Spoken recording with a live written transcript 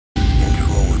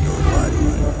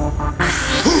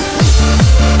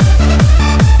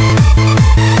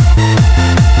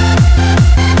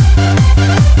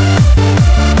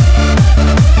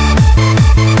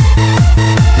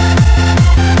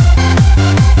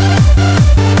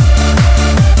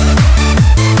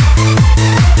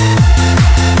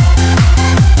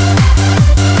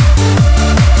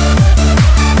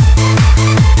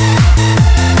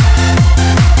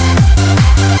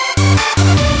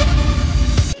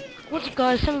up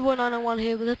guys, Sammy901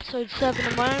 here with episode 7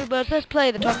 of my Angry Birds Let's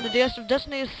Play. The time of the DS of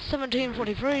Destiny is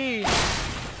 1743.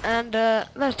 And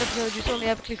last episode you saw me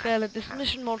epically fail at this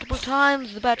mission multiple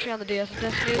times. The battery on the DS of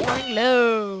Destiny is running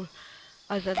low.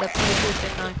 I said that pretty good,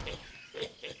 didn't I?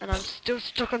 And I'm still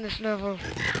stuck on this level.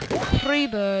 3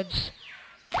 birds.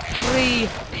 3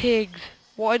 pigs.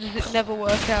 Why does it never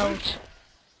work out?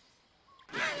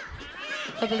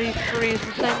 I believe 3 is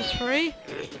the same as 3.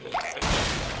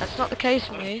 That's not the case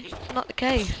for me. It's not the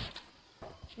case.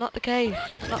 It's not the case.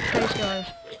 It's not the case, guys.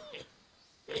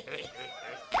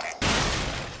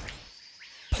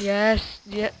 Yes.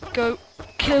 Yeah. Go.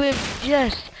 Kill him.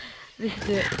 Yes. This is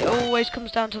it. It always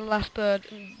comes down to the last bird.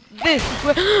 And this is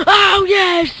where... Oh,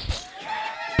 yes!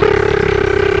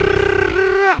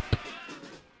 Brap.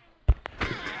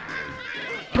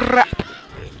 Brap.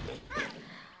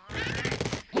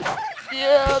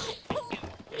 Yes!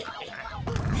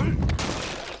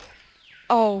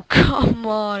 Oh, come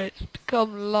on, it's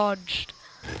become lodged.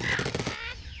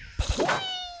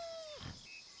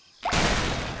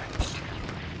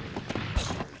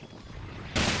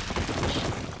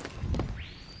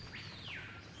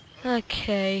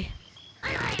 Okay.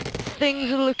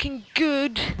 Things are looking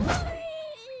good.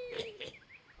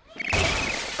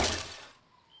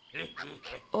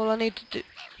 All I need to do...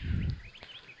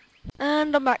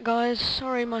 And I'm back, guys.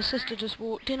 Sorry, my sister just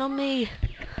walked in on me.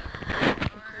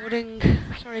 Recording.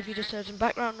 Sorry if you just heard some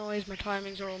background noise, my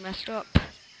timings are all messed up.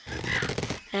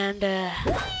 And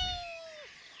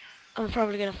I'm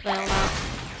probably gonna fail now.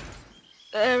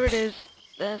 There it is.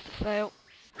 There's the fail.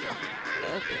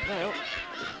 There's the fail.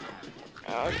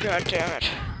 Oh, god damn it.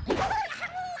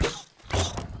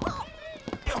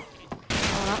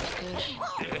 Oh, that's good.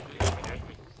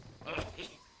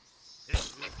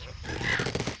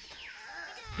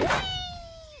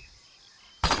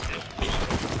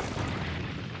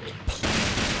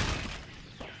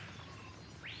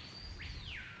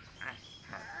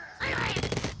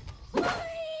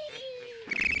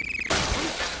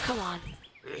 Come on.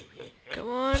 Come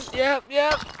on. Yep,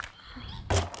 yep.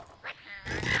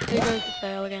 Here goes the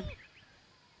fail again.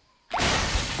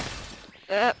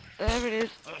 Yep, there it is.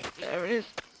 There it is.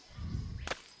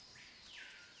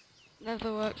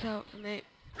 Never works out for me.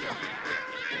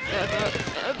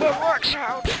 Never works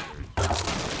out.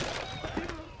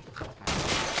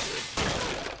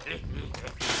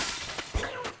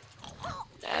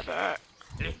 Never.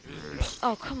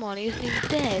 Oh, come on, he isn't even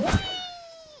dead.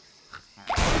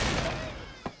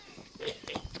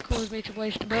 Caused me to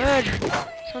waste a bird.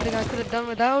 Something I could have done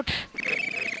without.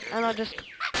 And I just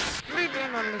completely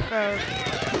and utterly failed.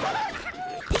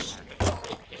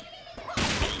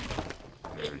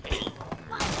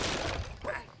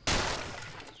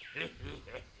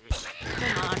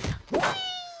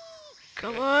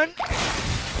 Come on. Come on.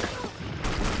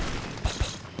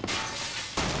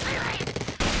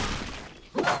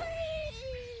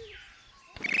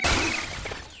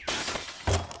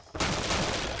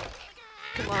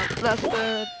 Come on, last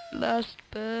bird, last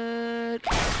bird.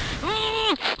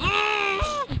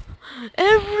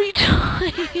 Every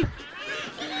time!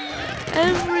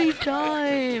 Every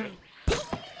time!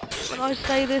 When I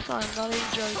say this, I'm not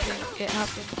even joking. It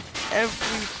happens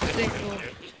every single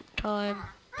time.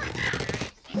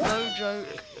 No joke.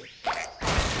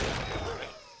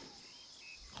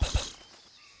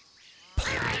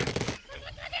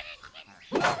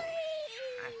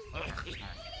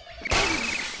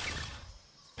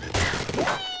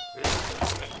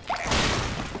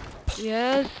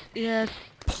 Yes, yes,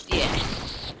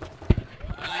 yes.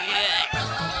 Yes.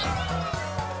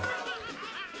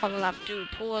 I will have to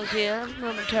pause here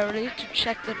momentarily to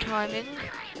check the timing.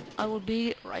 I will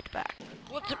be right back.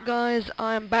 What's up, guys?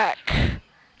 I am back.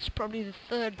 It's probably the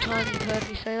 3rd time you've heard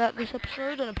me say that this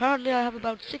episode, and apparently I have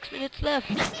about 6 minutes left.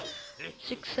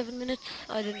 6-7 minutes.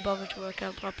 I didn't bother to work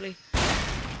out properly.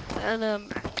 And the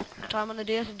time on the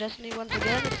DS of Destiny once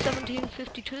again is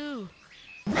 1752.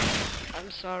 I'm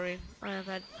sorry, I have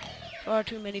had far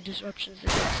too many disruptions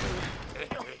this episode.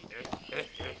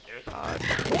 God.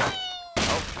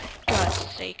 Oh, God's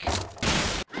sake.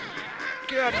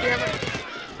 God damn it.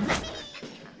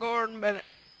 Gordon Bennett.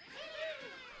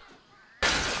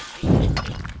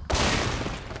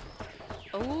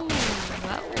 Oh,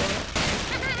 that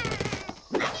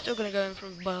worked. Still gonna go in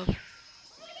from above.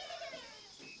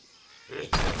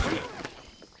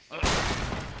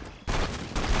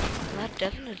 That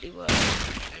definitely worked.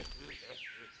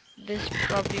 This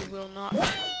probably will not.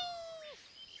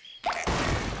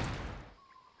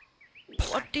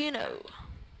 What do you know?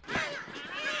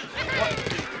 What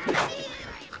do you know?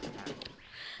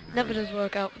 Never does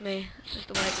work out for me. It's just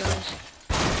the way it goes.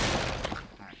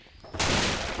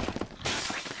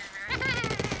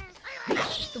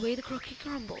 way the cookie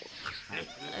crumbles.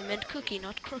 I meant cookie,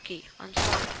 not crookie. I'm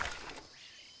sorry.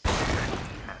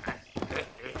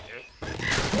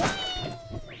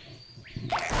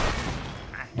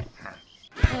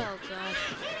 Oh god.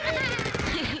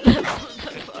 These levels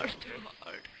are far too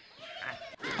hard.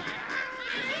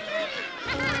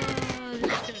 This is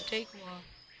gonna take a while.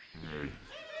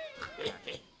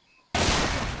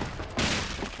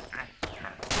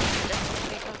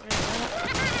 Definitely got rid of that.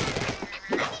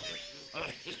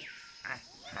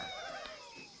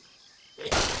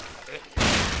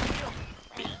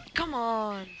 Come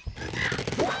on!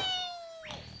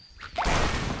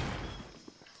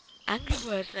 Angry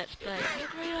Birds Let's Play. What a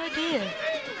great idea!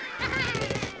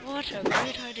 What a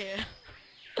great idea!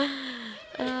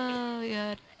 Oh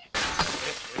yeah.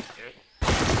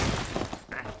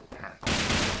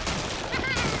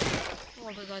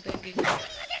 What was I thinking?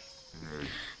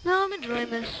 No, I'm enjoying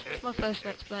this. It's my first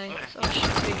Let's Play, so I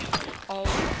should be. Oh.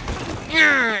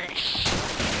 Yes!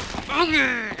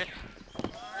 Okay!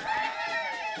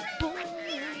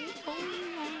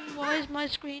 Why is my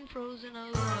screen frozen?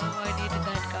 Oh no, I needed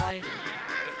that guy.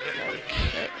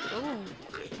 Okay. Oh.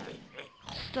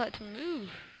 Start to move.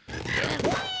 Again.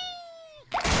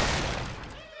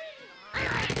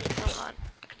 Come on.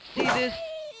 I can see this.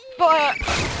 Fire!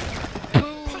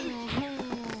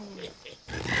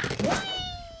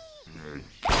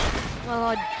 Well,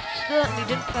 I certainly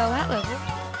didn't fail that level.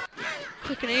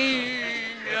 Quick and easy.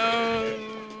 No.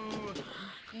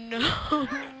 No,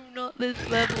 not this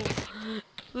level.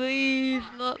 Please,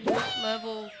 not this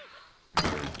level.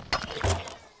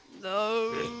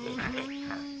 No.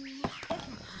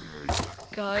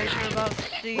 Guys, you're about to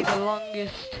see the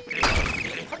longest.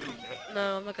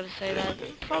 No, I'm not going to say that.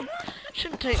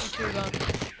 Shouldn't take me too long.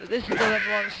 But this is the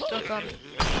level I'm stuck on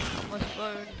my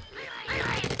phone.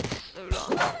 So long.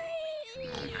 So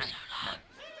long.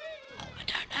 I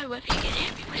don't know whether you can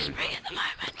hear me whispering at the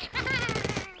moment.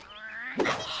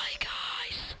 Hi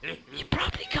guys. You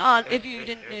probably can't. If you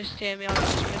didn't just hear me, I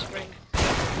was just whispering.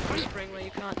 Whispering where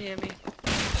you can't hear me.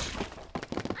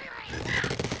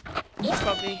 It's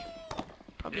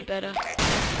probably better.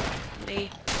 Me.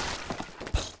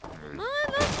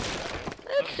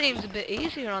 That seems a bit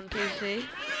easier on PC.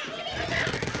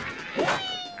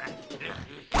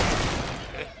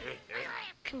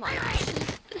 Come on,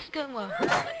 this is going well.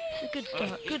 This is a good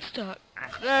start, good start.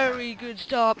 Very good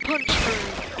start, punch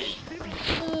through.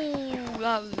 Ooh,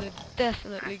 that was a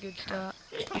definitely good start.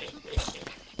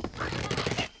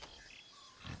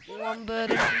 One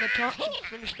bird in from the top should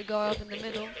finish the guy up in the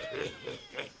middle.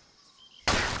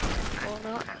 Or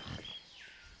not.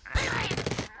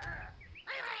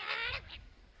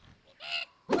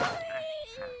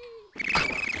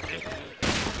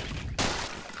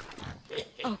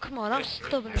 Oh, come on, I'm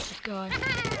stubborn as this guy.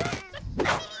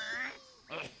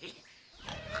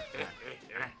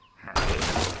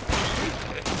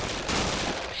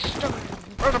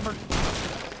 Stubborn.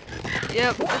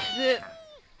 Yep, this is it.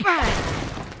 Bang!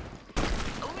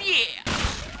 Oh yeah!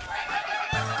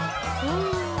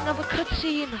 Ooh, another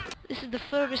cutscene. This is the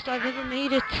furthest I've ever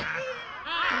made it.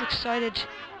 I'm excited.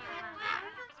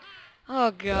 Oh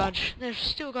god, they've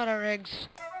still got our eggs.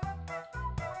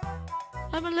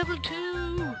 I'm on level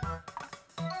 2!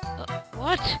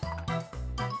 What?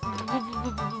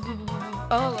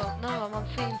 Oh, no, I'm on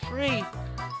theme 3.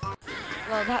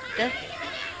 Well, that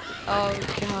oh,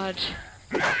 God.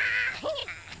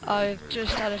 I've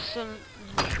just had a sudden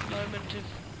moment of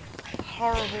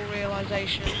horrible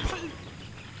realization.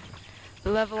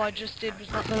 The level I just did was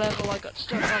not the level I got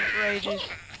stuck on for ages.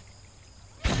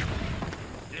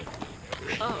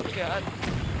 Oh, God.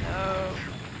 No.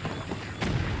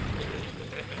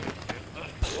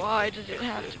 Why does it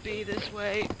have to be this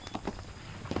way?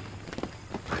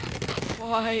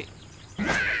 Why?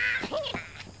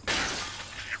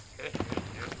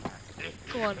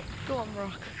 Go on,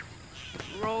 Rock.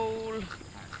 Roll.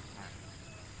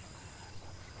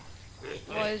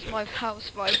 Why is my house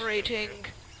vibrating?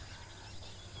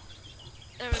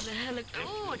 There is a helicopter.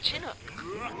 Oh, chin up.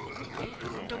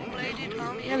 Double-bladed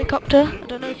army helicopter. I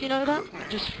don't know if you know that. It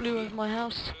just flew over my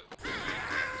house.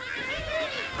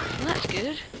 Well, that's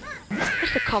good.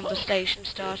 It's the conversation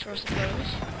starter, I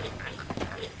suppose.